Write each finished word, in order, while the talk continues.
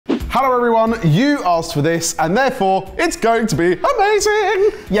Hello everyone, you asked for this and therefore it's going to be amazing!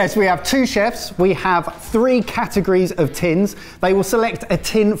 Yes, we have 2 chefs. We have 3 categories of tins. They will select a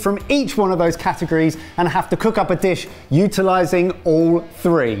tin from each one of those categories and have to cook up a dish utilising all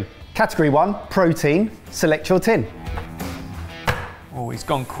 3. Category 1, protein. Select your tin. Oh, he's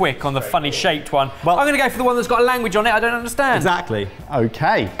gone quick on the funny shaped one. Well, I'm going to go for the one that's got a language on it I don't understand. Exactly.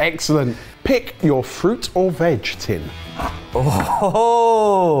 Okay. Excellent. Pick your fruit or veg tin.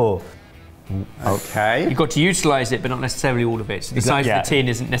 Oh! Okay. You've got to utilise it, but not necessarily all of it. So the size of the tin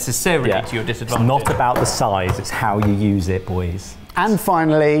isn't necessarily to your disadvantage. It's not about the size, it's how you use it, boys. And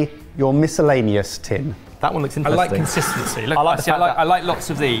finally, your miscellaneous tin. That one looks interesting. I like consistency. Look, I like lots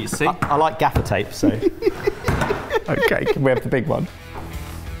of these, see? I like gaffer tape, so... Okay, can we have the big one?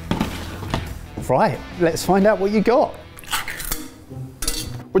 Right, let's find out what you got.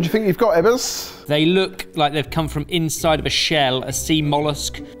 What do you think you've got, Ebbers? They look like they've come from inside of a shell, a sea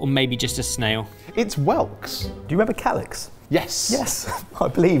mollusk, or maybe just a snail. It's whelks. Do you remember Calyx? Yes. Yes, I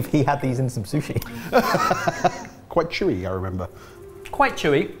believe he had these in some sushi. Quite chewy, I remember. Quite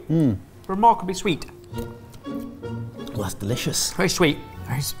chewy, remarkably sweet. Well, that's delicious. Very sweet.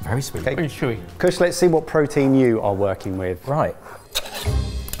 Very sweet. Okay. Very chewy. Kush, let's see what protein you are working with. Right.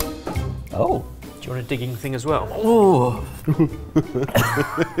 Oh. Do you want a digging thing as well? Oh.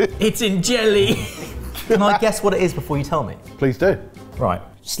 It's in jelly. Can I guess what it is before you tell me? Please do. Right.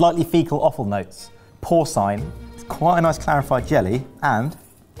 Slightly fecal offal notes, porcine, it's quite a nice clarified jelly, and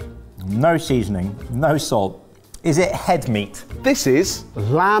no seasoning, no salt. Is it head meat? This is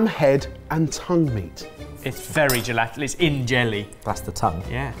lamb head and tongue meat. It's very gelatinous. It's in jelly. That's the tongue.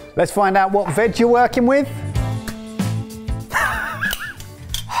 Yeah. Let's find out what veg you're working with.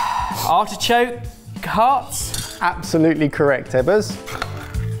 Artichoke hearts. Absolutely correct, Ebbers.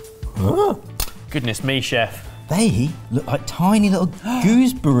 Oh. Goodness me, chef. They look like tiny little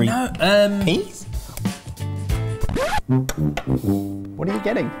gooseberry peas. What are you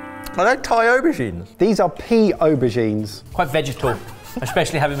getting? Are they Thai aubergines? These are pea aubergines. Quite vegetal,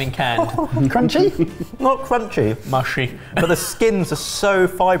 especially having been canned. Crunchy? Not crunchy, Mushy. but the skins are so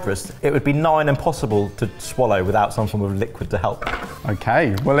fibrous, it would be nigh impossible to swallow without some form of liquid to help.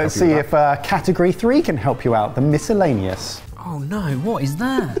 Okay, well let's see if category 3 can help you out, the miscellaneous. Oh no, what is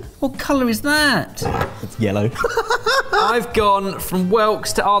that? What colour is that? It's yellow. I've gone from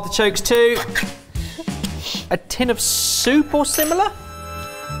whelks to artichokes to a tin of soup or similar?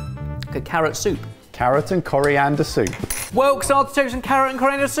 A carrot soup. Carrot and coriander soup. Whelks, artichokes and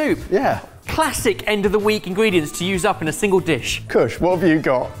coriander soup. Yeah. Classic end of the week ingredients to use up in a single dish. Kush, what have you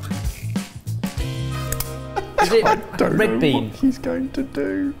got? Is it Don't red know bean? what he's going to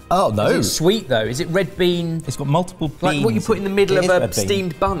do. Oh no. Is it sweet though? Is it red bean? It's got multiple beans. Like what you put in the middle It of is a red bean.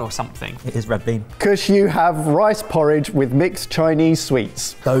 steamed bun or something? It is red bean. Kush, you have rice porridge with mixed Chinese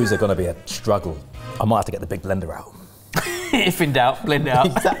sweets. Those are going to be a struggle. I might have to get the big blender out. If in doubt, blend it out.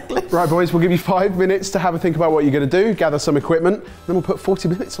 Exactly. Right, boys, we'll give you 5 minutes to have a think about what you're going to do, gather some equipment, then we'll put 40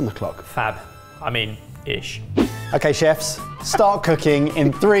 minutes on the clock. Fab. I mean, ish. Okay, chefs, start cooking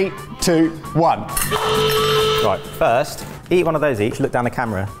in 3, 2, 1. Right, first, eat one of those each, look down the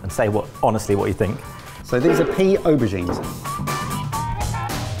camera and say honestly what you think. So these are pea aubergines.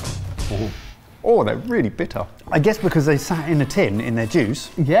 Oh, they're really bitter. I guess because they sat in a tin in their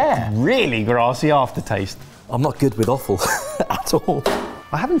juice. Yeah. Really grassy aftertaste. I'm not good with offal at all.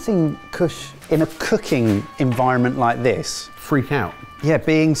 I haven't seen Kush in a cooking environment like this. Freak out. Yeah,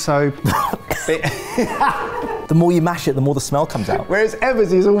 being so... The more you mash it, the more the smell comes out. Whereas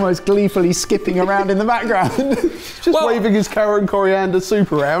Evers is almost gleefully skipping around in the background. Just waving his carrot and coriander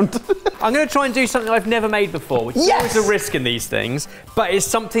soup around. I'm going to try and do something I've never made before, which is Yes! always a risk in these things, but it's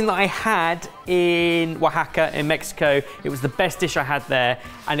something that I had in Oaxaca, in Mexico. It was the best dish I had there,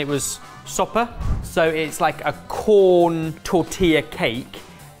 and it was sopa. So it's like a corn tortilla cake,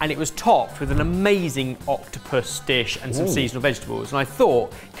 and it was topped with an amazing octopus dish and some seasonal vegetables. And I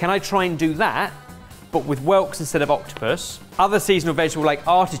thought, can I try and do that, but with whelks instead of octopus? Other seasonal vegetable like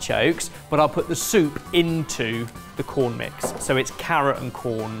artichokes, but I'll put the soup into the corn mix. So it's carrot and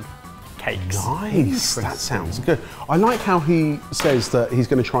corn cakes. Nice, that sounds good. I like how he says that he's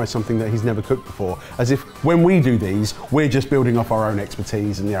going to try something that he's never cooked before, as if when we do these, we're just building off our own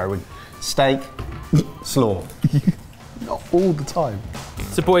expertise and, you know, Steak, slaw. not all the time.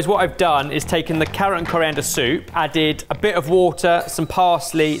 So boys, what I've done is taken the carrot and coriander soup, added a bit of water, some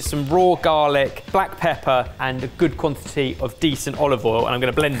parsley, some raw garlic, black pepper, and a good quantity of decent olive oil, and I'm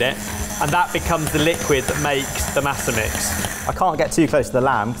going to blend it, and that becomes the liquid that makes the masa mix. I can't get too close to the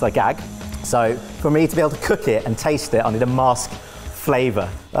lamb because I gag. So for me to be able to cook it and taste it, I need a mask flavour.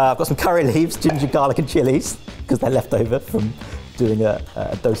 I've got some curry leaves, ginger, garlic and chillies, because they're left over from doing a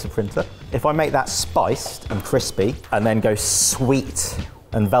dosa printer. If I make that spiced and crispy, and then go sweet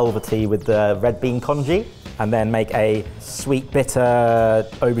and velvety with the red bean congee, and then make a sweet bitter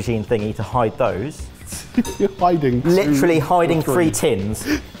aubergine thingy to hide those. You're hiding. Literally hiding 3 tins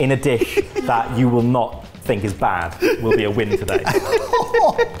in a dish that you will not think is bad will be a win today.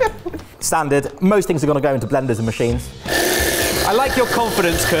 Standard. Most things are going to go into blenders and machines. I like your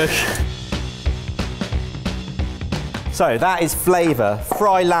confidence, Kush. So that is flavour.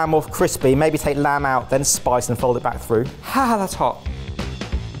 Fry lamb off crispy, maybe take lamb out, then spice and fold it back through. Ha, that's hot.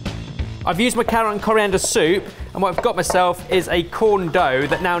 I've used my carrot and coriander soup, and what I've got myself is a corn dough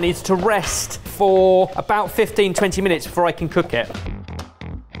that now needs to rest for about 15-20 minutes before I can cook it.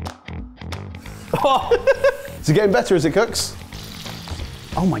 Is it getting better as it cooks?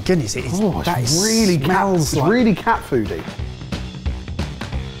 Oh my goodness, it is. Oh, that it's really smells it's like... really cat foody.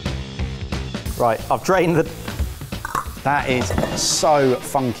 Right, I've drained the... That is so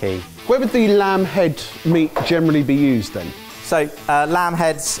funky. Where would the lamb head meat generally be used then? So lamb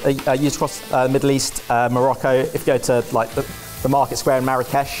heads are used across the Middle East, Morocco. If you go to like the market square in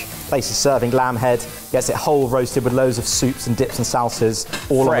Marrakesh, places serving lamb head, gets it whole roasted with loads of soups and dips and salsas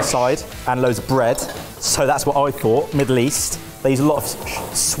all on the side, and loads of bread. So that's what I thought, Middle East. They use a lot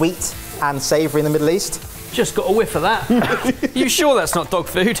of sweet and savoury in the Middle East. Just got a whiff of that. You sure that's not dog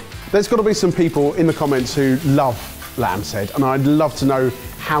food? There's got to be some people in the comments who love lamb's head, and I'd love to know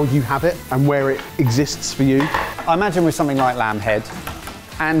how you have it and where it exists for you. I imagine with something like lamb head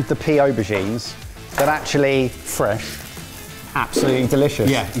and the pea aubergines, that actually fresh, absolutely delicious.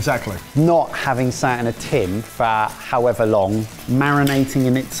 Yeah, exactly. Not having sat in a tin for however long, marinating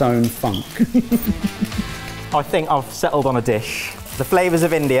in its own funk. I think I've settled on a dish. The flavours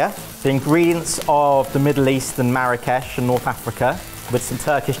of India, the ingredients of the Middle East and Marrakesh and North Africa, with some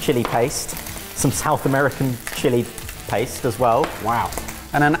Turkish chilli paste, some South American chilli paste as well. Wow.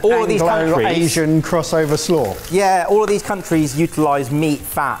 And an all of these countries, Asian crossover slaw. Yeah, all of these countries utilise meat,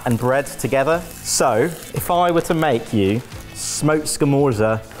 fat and bread together. So, if I were to make you smoked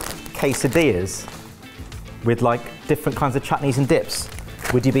scamorza quesadillas with like different kinds of chutneys and dips,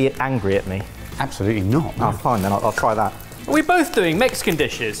 would you be angry at me? Absolutely not. Oh, fine, then I'll try that. Are we both doing Mexican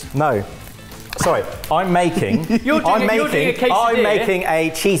dishes? No. Sorry, I'm making... I'm making a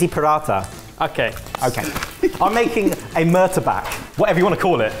cheesy paratha. Okay. Okay. I'm making a murtabak, whatever you want to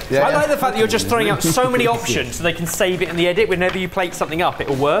call it. Yeah. I like the fact that you're just throwing out so many options so they can save it in the edit. Whenever you plate something up,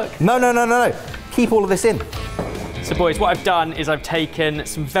 it'll work. No. Keep all of this in. So boys, what I've done is I've taken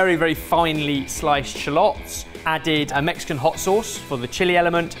some very, very finely sliced shallots, added a Mexican hot sauce for the chili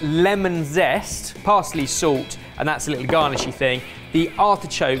element, lemon zest, parsley, salt, and that's a little garnishy thing. The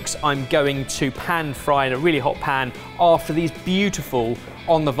artichokes I'm going to pan fry in a really hot pan after these beautiful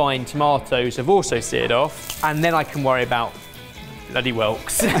on the vine tomatoes have also seared off, and then I can worry about bloody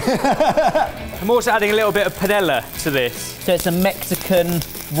whelks. I'm also adding a little bit of panela to this. So it's a Mexican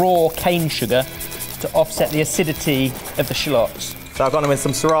raw cane sugar to offset the acidity of the shallots. So I've gone in with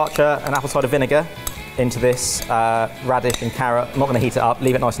some sriracha and apple cider vinegar into this radish and carrot. I'm not going to heat it up,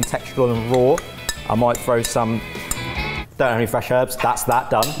 leave it nice and textural and raw. I might throw some, don't have any fresh herbs, that's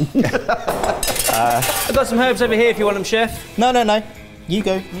that done. I've got some herbs over here if you want them, chef. No. You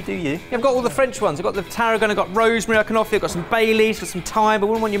go, you do you. I've got all the French ones. I've got the tarragon, I've got rosemary I can offer you, I've got some bay leaves, got some thyme, but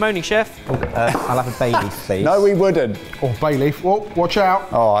wouldn't want you moaning, chef. I'll have a bay leaf, please. No, we wouldn't. Or bay leaf. Whoa, watch out.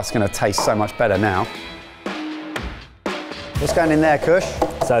 Oh, that's going to taste so much better now. What's going in there, Kush?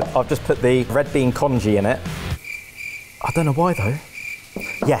 So I've just put the red bean congee in it. I don't know why though.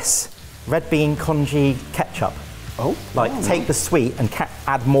 Yes, red bean congee ketchup. Oh. Take the sweet and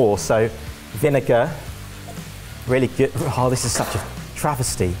add more. So vinegar, really good. Oh, this is such a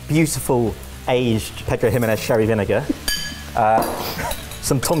travesty. Beautiful aged Pedro Jimenez sherry vinegar.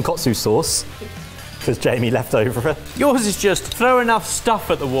 Some tonkotsu sauce, because Jamie left over it. Yours is just throw enough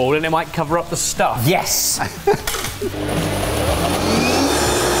stuff at the wall and it might cover up the stuff. Yes!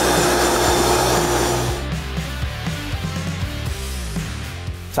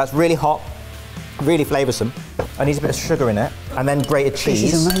 So that's really hot, really flavoursome. I need a bit of sugar in it, and then grated cheese.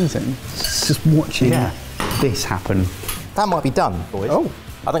 This is amazing. Just watching this happen. That might be done, boys. Oh.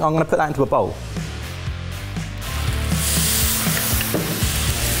 I think I'm going to put that into a bowl.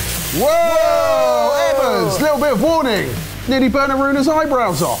 Whoa! Evans, little bit of warning. Nearly burnt Aruna's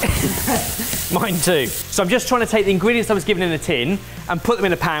eyebrows off. Mine too. So I'm just trying to take the ingredients I was given in a tin and put them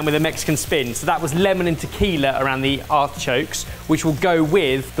in a pan with a Mexican spin. So that was lemon and tequila around the artichokes, which will go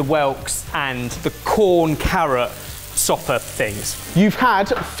with the whelks and the corn carrot sopper things. You've had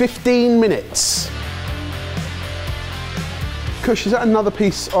 15 minutes. Kush, is that another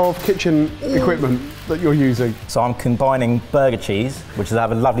piece of kitchen equipment that you're using? So I'm combining burger cheese, which has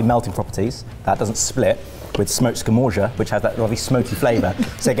have lovely melting properties, that doesn't split, with smoked scamorza, which has that lovely smoky flavour.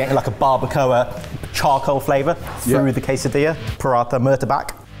 So you're getting like a barbacoa charcoal flavour through the quesadilla, paratha,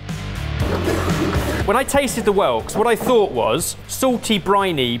 murtabak. When I tasted the whelks, what I thought was salty,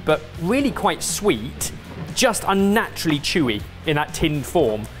 briny, but really quite sweet, just unnaturally chewy in that tinned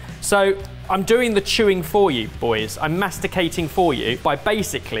form. So I'm doing the chewing for you, boys. I'm masticating for you by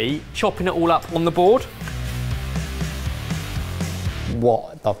basically chopping it all up on the board.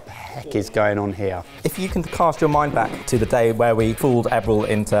 What the heck is going on here? If you can cast your mind back to the day where we fooled Eberl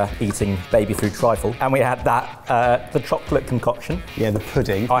into eating baby food trifle, and we had that, the chocolate concoction. Yeah, the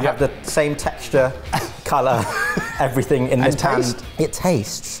pudding. I have the same texture, colour, everything in this pan. taste? It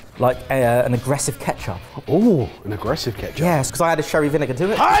tastes like an aggressive ketchup. Oh, an aggressive ketchup. Yes, because I had a sherry vinegar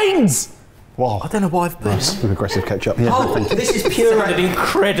to it. Heinz! Wow. I don't know why I've put Nice, an aggressive ketchup. Yeah, Oh, thank you. this is pure. Sounded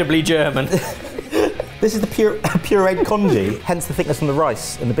incredibly German. This is the pureed congee, hence the thickness from the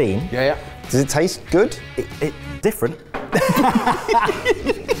rice and the bean. Yeah, yeah. Does it taste good? It different.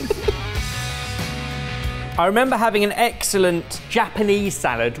 I remember having an excellent Japanese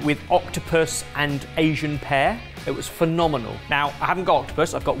salad with octopus and Asian pear. It was phenomenal. Now, I haven't got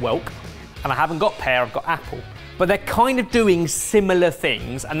octopus, I've got whelk, and I haven't got pear, I've got apple. But they're kind of doing similar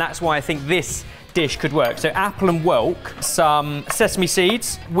things, and that's why I think this dish could work. So apple and whelk, some sesame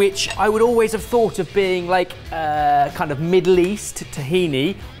seeds, which I would always have thought of being like kind of Middle East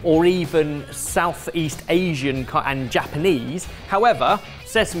tahini, or even Southeast Asian and Japanese. However,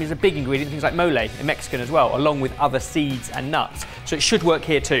 sesame is a big ingredient in things like mole in Mexican as well, along with other seeds and nuts. So it should work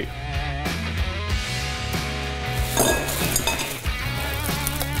here too.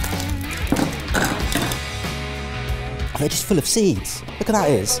 They're just full of seeds. Look at that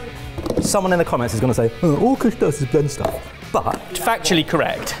is. Someone in the comments is going to say, oh, all Kush does is blend stuff. But Factually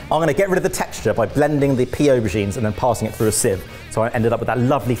correct. I'm going to get rid of the texture by blending the pea aubergines and then passing it through a sieve. So I ended up with that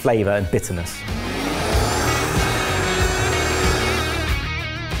lovely flavour and bitterness.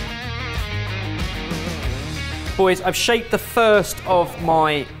 Boys, I've shaped the first of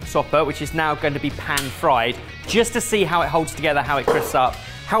my soppa, which is now going to be pan fried, just to see how it holds together, how it crisps up,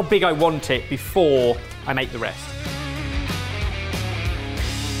 how big I want it before I make the rest.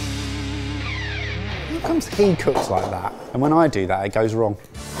 How comes he cooks like that, and when I do that, it goes wrong?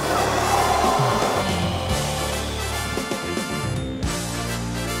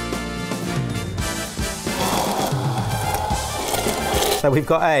 So we've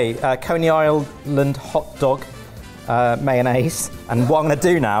got a Coney Island hot dog mayonnaise, and what I'm going to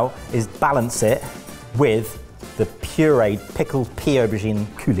do now is balance it with the pureed pickled pea aubergine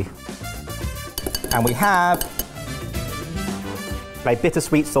coulis. And we have a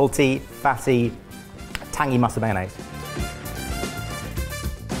bittersweet, salty, fatty, tangy mustard mayonnaise.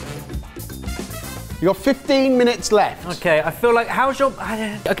 You got 15 minutes left. Okay, I feel like, how's your...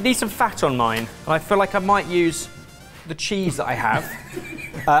 I could need some fat on mine, and I feel like I might use the cheese that I have.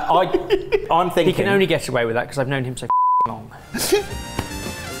 I'm thinking... He can only get away with that because I've known him so long.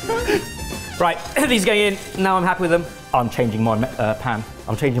 Right, these going in. Now I'm happy with them. I'm changing my pan.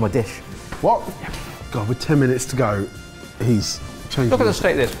 I'm changing my dish. What? God, with 10 minutes to go, he's changing. Look at the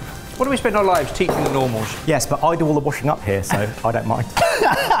state of this. What do we spend our lives teaching the normals? Yes, but I do all the washing up here, so I don't mind.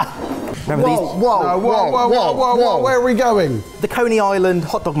 Remember these? Whoa, where are we going? The Coney Island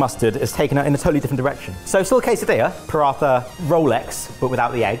hot dog mustard is taken out in a totally different direction. So still quesadilla, paratha, Rolex, but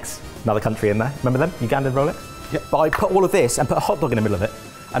without the eggs. Another country in there. Remember them? Ugandan Rolex? Yep. But I put all of this and put a hot dog in the middle of it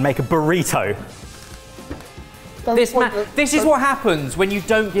and make a burrito. This is what happens when you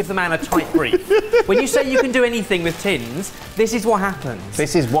don't give the man a tight brief. When you say you can do anything with tins, this is what happens.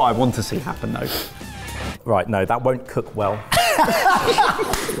 This is what I want to see happen, though. Right, no, that won't cook well.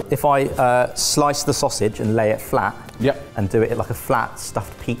 If I slice the sausage and lay it flat, and do it like a flat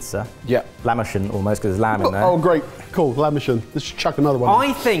stuffed pizza, lamashun almost, because there's lamb in there. Oh, great. Cool, lamashun. Let's chuck another one.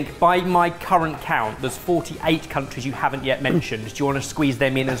 I think by my current count, there's 48 countries you haven't yet mentioned. Do you want to squeeze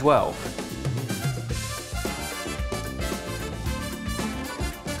them in as well?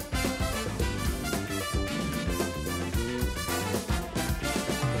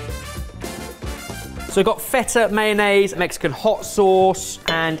 So we've got feta, mayonnaise, Mexican hot sauce,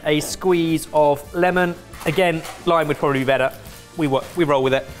 and a squeeze of lemon. Again, lime would probably be better. We roll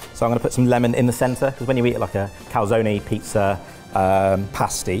with it. So I'm going to put some lemon in the centre, because when you eat it like a calzone pizza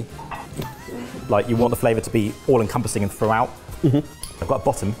pasty, like you want the flavour to be all-encompassing and throughout. I've got a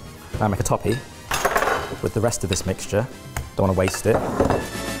bottom, and I make a toppy with the rest of this mixture. Don't want to waste it.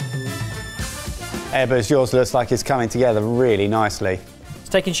 Ebbers, yours looks like it's coming together really nicely. It's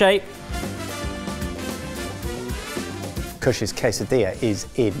taking shape. Kush's quesadilla is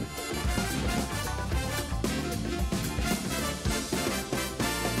in.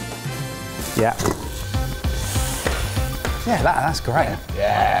 Yeah. Yeah, that's great.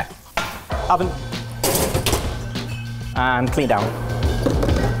 Yeah. Oven. And clean down.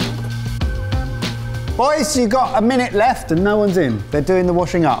 Boys, you've got a minute left and no one's in. They're doing the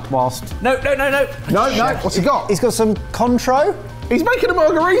washing up whilst... No. No, what's he got? He's got some contro. He's making a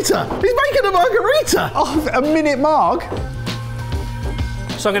margarita. He's making a margarita. Oh, a minute marg.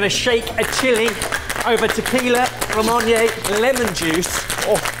 So I'm going to shake a chili over tequila, Romagné, lemon juice,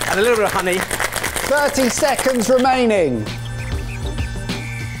 and a little bit of honey. 30 seconds remaining.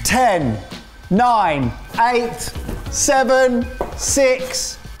 10, 9, 8, 7,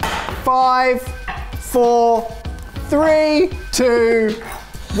 6, 5, 4, 3, 2,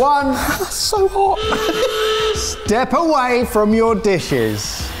 1. That's so hot. Step away from your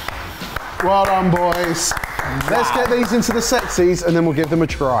dishes. Well done, boys. Let's get these into the setsies and then we'll give them a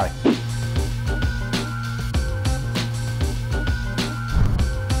try.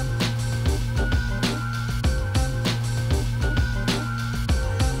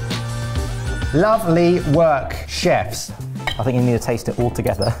 Lovely work, chefs. I think you need to taste it all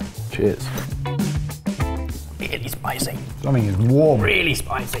together. Cheers. Really spicy. Something is warm. Really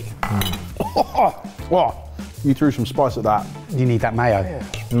spicy. Oh, you threw some spice at that. You need that mayo.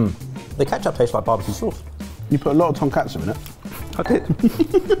 The ketchup tastes like barbecue sauce. You put a lot of tonkatsu in it. I did.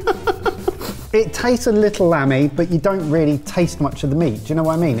 It tastes a little lammy, but you don't really taste much of the meat. Do you know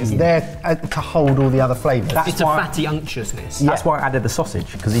what I mean? It's there to hold all the other flavours. It's a fatty unctuousness. That's why I added the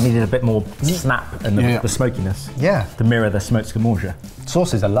sausage, because you needed a bit more snap and the smokiness. Yeah. To mirror the smoked scamorza.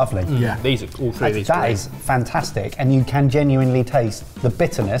 Sauces are lovely. Yeah. These are all three of these. That is fantastic, and you can genuinely taste the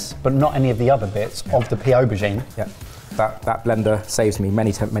bitterness, but not any of the other bits of the pea aubergine. Yeah. That blender saves me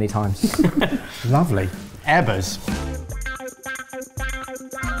many times. Lovely. Ebbers.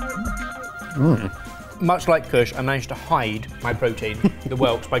 Much like Kush, I managed to hide my protein, the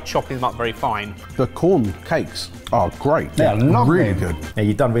whelks, by chopping them up very fine. The corn cakes are great. They are lovely. Really good. Yeah,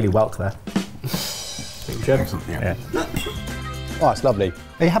 you've done really well there. Excellent, yeah. Oh, it's lovely.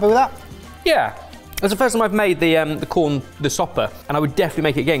 Are you happy with that? Yeah. It's the first time I've made the corn, the sopper, and I would definitely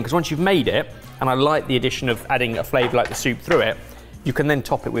make it again, because once you've made it, and I like the addition of adding a flavour like the soup through it, you can then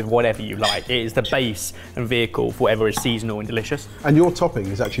top it with whatever you like. It is the base and vehicle for whatever is seasonal and delicious. And your topping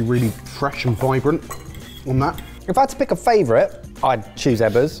is actually really fresh and vibrant on that. If I had to pick a favourite, I'd choose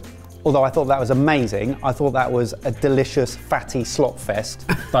Ebbers. Although I thought that was amazing. I thought that was a delicious, fatty slop fest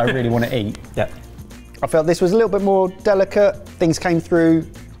that I really want to eat. Yeah. I felt this was a little bit more delicate. Things came through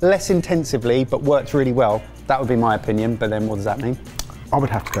less intensively, but worked really well. That would be my opinion, but then what does that mean? I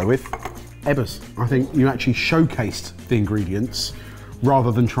would have to go with Ebbers. I think you actually showcased the ingredients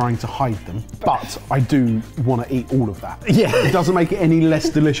rather than trying to hide them. But I do want to eat all of that. Yeah. It doesn't make it any less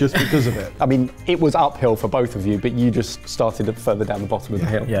delicious because of it. I mean, it was uphill for both of you, but you just started further down the bottom of the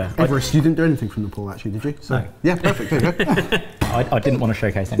hill. Yeah. Everest, you didn't do anything from the pool actually, did you? So, No. Yeah, perfect. There you go. I didn't want to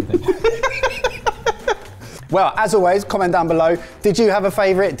showcase anything. Well, as always, comment down below. Did you have a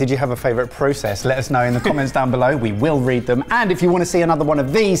favourite? Did you have a favourite process? Let us know in the comments down below. We will read them. And if you want to see another one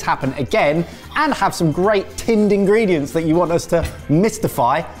of these happen again and have some great tinned ingredients that you want us to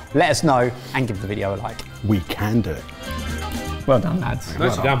mystify, let us know and give the video a like. We can do it. Well done, lads.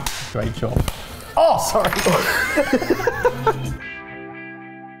 Nicely done. Great job. Oh, sorry.